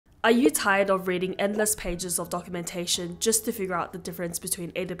Are you tired of reading endless pages of documentation just to figure out the difference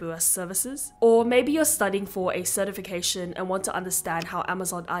between AWS services? Or maybe you're studying for a certification and want to understand how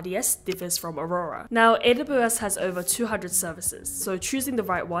Amazon RDS differs from Aurora. Now, AWS has over 200 services, so choosing the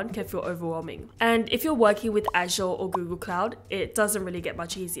right one can feel overwhelming. And if you're working with Azure or Google Cloud, it doesn't really get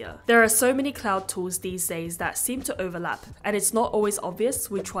much easier. There are so many cloud tools these days that seem to overlap, and it's not always obvious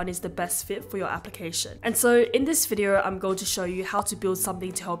which one is the best fit for your application. And so in this video, I'm going to show you how to build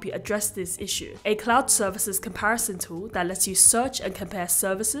something to help you address this issue. A cloud services comparison tool that lets you search and compare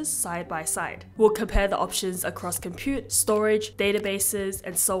services side by side. We'll compare the options across compute, storage, databases,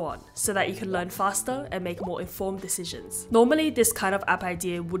 and so on, so that you can learn faster and make more informed decisions. Normally, this kind of app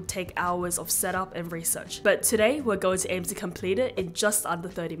idea would take hours of setup and research, but today we're going to aim to complete it in just under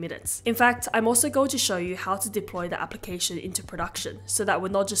 30 minutes. In fact, I'm also going to show you how to deploy the application into production, so that we're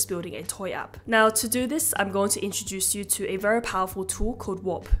not just building a toy app. Now, to do this, I'm going to introduce you to a very powerful tool called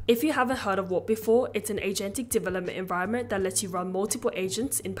Warp. If you haven't heard of Warp before, it's an agentic development environment that lets you run multiple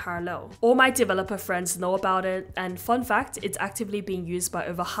agents in parallel. All my developer friends know about it, and fun fact, it's actively being used by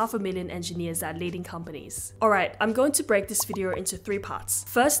over 500,000 engineers at leading companies. Alright, I'm going to break this video into 3 parts.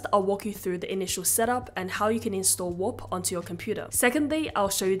 First, I'll walk you through the initial setup and how you can install Warp onto your computer. Secondly, I'll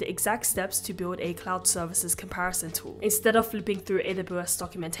show you the exact steps to build a cloud services comparison tool. Instead of flipping through AWS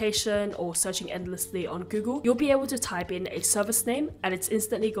documentation or searching endlessly on Google, you'll be able to type in a service name and it's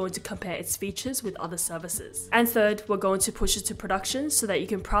instantly going to compare its features with other services. And third, we're going to push it to production so that you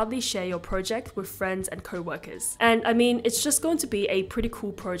can proudly share your project with friends and co-workers. And I mean, it's just going to be a pretty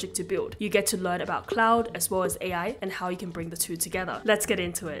cool project to build. You get to learn about cloud as well as AI and how you can bring the two together. Let's get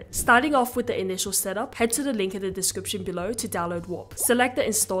into it. Starting off with the initial setup, head to the link in the description below to download Warp. Select the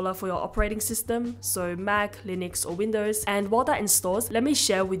installer for your operating system, so Mac, Linux, or Windows, and while that installs, let me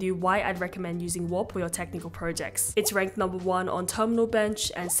share with you why I'd recommend using Warp for your technical projects. It's ranked #1 on Terminal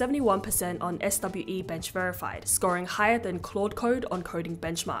Bench and 71% on SWE Bench Verified, scoring higher than Claude Code on coding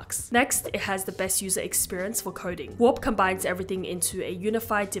benchmarks. Next, it has the best user experience for coding. Warp combines everything into a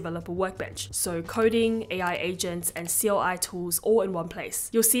unified developer workbench, so coding, AI agents, and CLI tools all in one place.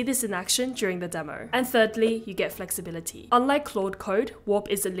 You'll see this in action during the demo. And thirdly, you get flexibility. Unlike Claude Code, Warp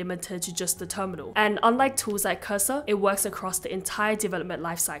isn't limited to just the terminal, and unlike tools like Cursor, it works across the entire development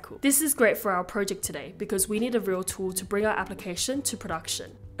lifecycle. This is great for our project today because we need a real tool to bring our application to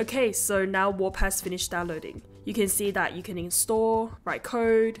production. Okay, so now Warp has finished downloading. You can see that you can install, write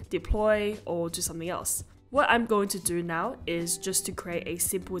code, deploy, or do something else. What I'm going to do now is just to create a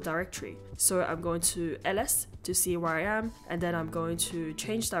simple directory. So I'm going to ls to see where I am, and then I'm going to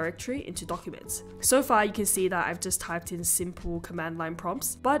change directory into documents. So far you can see that I've just typed in simple command line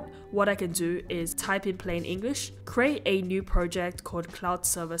prompts, but what I can do is type in plain English, create a new project called Cloud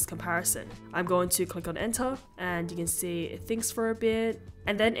Service Comparison. I'm going to click on enter, and you can see it thinks for a bit,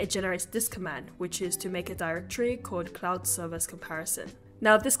 and then it generates this command, which is to make a directory called Cloud Service Comparison.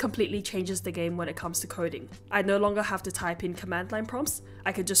 Now this completely changes the game when it comes to coding. I no longer have to type in command line prompts,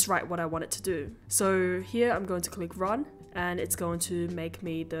 I can just write what I want it to do. So here I'm going to click run, and it's going to make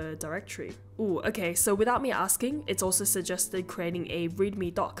me the directory. Ooh, okay, so without me asking, it's also suggested creating a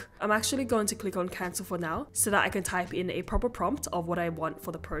readme doc. I'm actually going to click on cancel for now, so that I can type in a proper prompt of what I want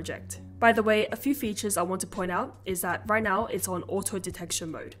for the project. By the way, a few features I want to point out is that right now it's on auto detection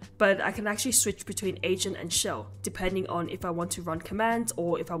mode, but I can actually switch between agent and shell, depending on if I want to run commands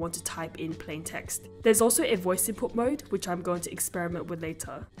or if I want to type in plain text. There's also a voice input mode, which I'm going to experiment with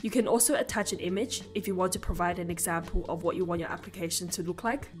later. You can also attach an image if you want to provide an example of what you want your application to look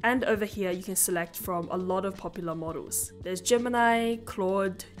like. And over here, you can select from a lot of popular models. There's Gemini,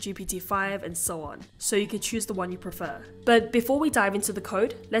 Claude, GPT-5, and so on. So you can choose the one you prefer. But before we dive into the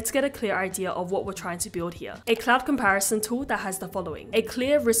code, let's get a clear idea of what we're trying to build here. A cloud comparison tool that has the following: a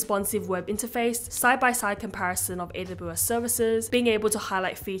clear, responsive web interface, side-by-side comparison of AWS services, being able to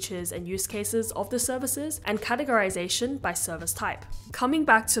highlight features and use cases of the services, and categorization by service type. Coming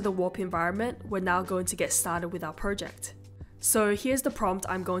back to the Warp environment, we're now going to get started with our project. So here's the prompt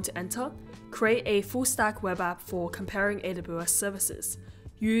I'm going to enter. Create a full stack web app for comparing AWS services.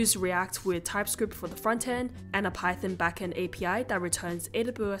 Use React with TypeScript for the front end and a Python backend API that returns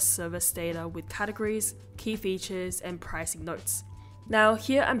AWS service data with categories, key features, and pricing notes. Now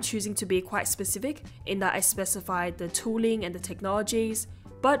here I'm choosing to be quite specific in that I specified the tooling and the technologies,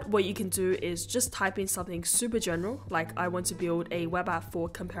 but what you can do is just type in something super general, like I want to build a web app for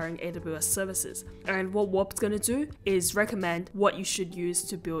comparing AWS services. And what Warp's gonna do is recommend what you should use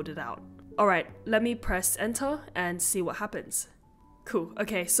to build it out. Alright, let me press enter and see what happens. Cool,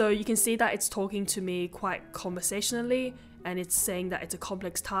 okay, so you can see that it's talking to me quite conversationally, and it's saying that it's a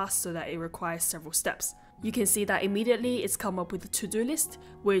complex task so that it requires several steps. you can see that immediately it's come up with a to-do list,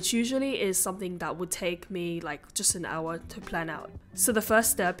 which usually is something that would take me like just an hour to plan out. So the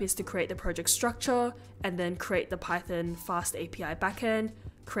first step is to create the project structure and then create the Python fast API backend,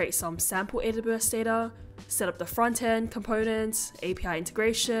 create some sample AWS data, set up the front-end components, API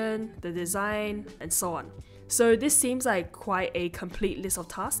integration, the design, and so on. So this seems like quite a complete list of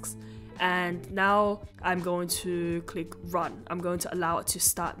tasks. And now I'm going to click run. I'm going to allow it to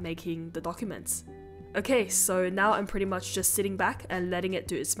start making the documents. Okay, so now I'm pretty much just sitting back and letting it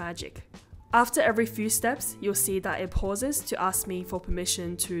do its magic. After every few steps, you'll see that it pauses to ask me for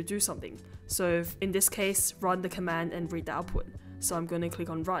permission to do something. So in this case, run the command and read the output. So I'm going to click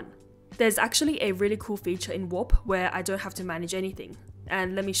on run. There's actually a really cool feature in Warp where I don't have to manage anything.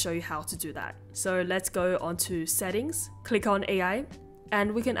 And let me show you how to do that. So let's go onto settings, click on AI,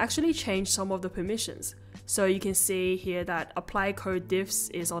 and we can actually change some of the permissions. So you can see here that apply code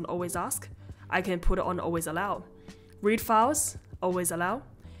diffs is on always ask. I can put it on always allow. Read files, always allow.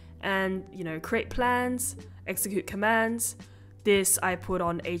 And create plans, execute commands. This I put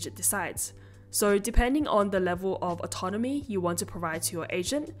on agent decides. So depending on the level of autonomy you want to provide to your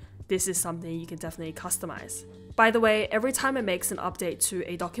agent, this is something you can definitely customize. By the way, every time it makes an update to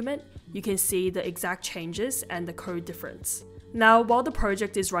a document, you can see the exact changes and the code difference. Now, while the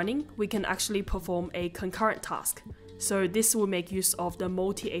project is running, we can actually perform a concurrent task. So this will make use of the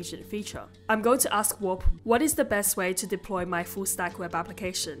multi-agent feature. I'm going to ask Warp, what is the best way to deploy my full stack web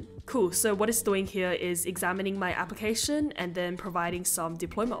application? Cool, so what it's doing here is examining my application and then providing some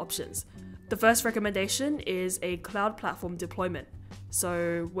deployment options. The first recommendation is a cloud platform deployment.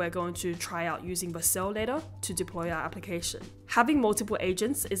 So we're going to try out using Vercel later to deploy our application. Having multiple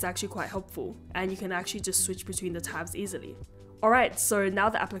agents is actually quite helpful, and you can actually just switch between the tabs easily. Alright, so now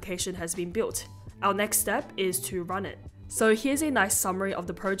the application has been built. Our next step is to run it. So here's a nice summary of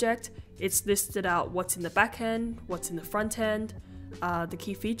the project. It's listed out what's in the backend, what's in the front end, the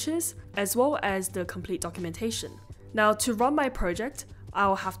key features, as well as the complete documentation. Now to run my project,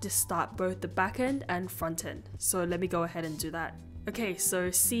 I'll have to start both the backend and front end. So let me go ahead and do that. Okay,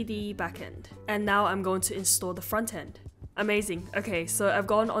 so cd backend. And now I'm going to install the front end. Amazing. Okay, so I've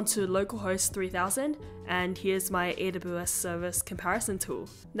gone onto localhost 3000 and here's my AWS service comparison tool.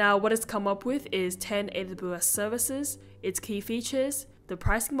 Now what it's come up with is 10 AWS services, its key features, the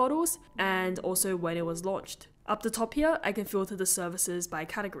pricing models, and also when it was launched. Up the top here, I can filter the services by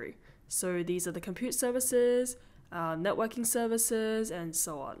category. So these are the compute services, networking services, and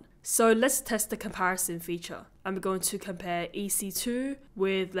so on. So let's test the comparison feature. I'm going to compare EC2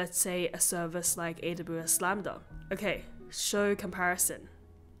 with, let's say, a service like AWS Lambda. Okay, show comparison.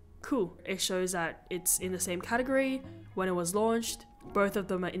 Cool, it shows that it's in the same category, when it was launched, both of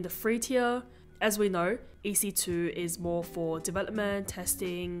them are in the free tier. As we know, EC2 is more for development,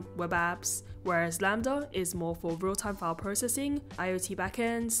 testing, web apps, whereas Lambda is more for real-time file processing, IoT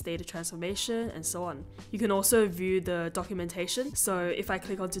backends, data transformation, and so on. You can also view the documentation, so if I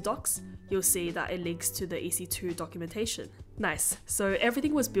click onto docs, you'll see that it links to the EC2 documentation. Nice, so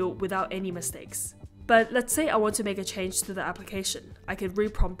everything was built without any mistakes. But let's say I want to make a change to the application. I can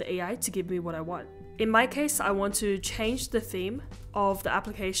reprompt the AI to give me what I want. In my case, I want to change the theme of the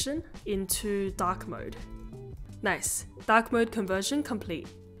application into dark mode. Nice, dark mode conversion complete.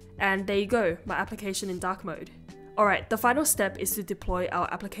 And there you go, my application in dark mode. Alright, the final step is to deploy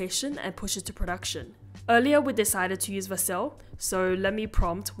our application and push it to production. Earlier we decided to use Vercel, so let me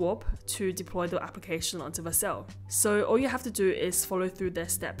prompt Warp to deploy the application onto Vercel. So all you have to do is follow through their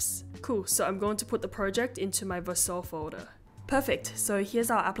steps. Cool, so I'm going to put the project into my Vercel folder. Perfect, so here's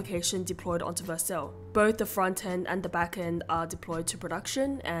our application deployed onto Vercel. Both the front end and the back end are deployed to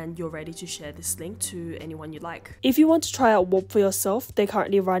production, and you're ready to share this link to anyone you like. If you want to try out Warp for yourself, they're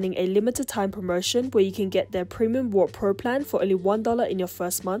currently running a limited time promotion where you can get their premium Warp Pro plan for only $1 in your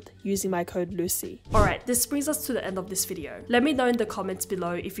first month using my code Lucy. Alright, this brings us to the end of this video. Let me know in the comments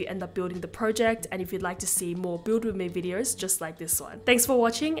below if you end up building the project and if you'd like to see more build with me videos just like this one. Thanks for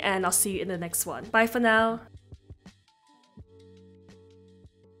watching, and I'll see you in the next one. Bye for now!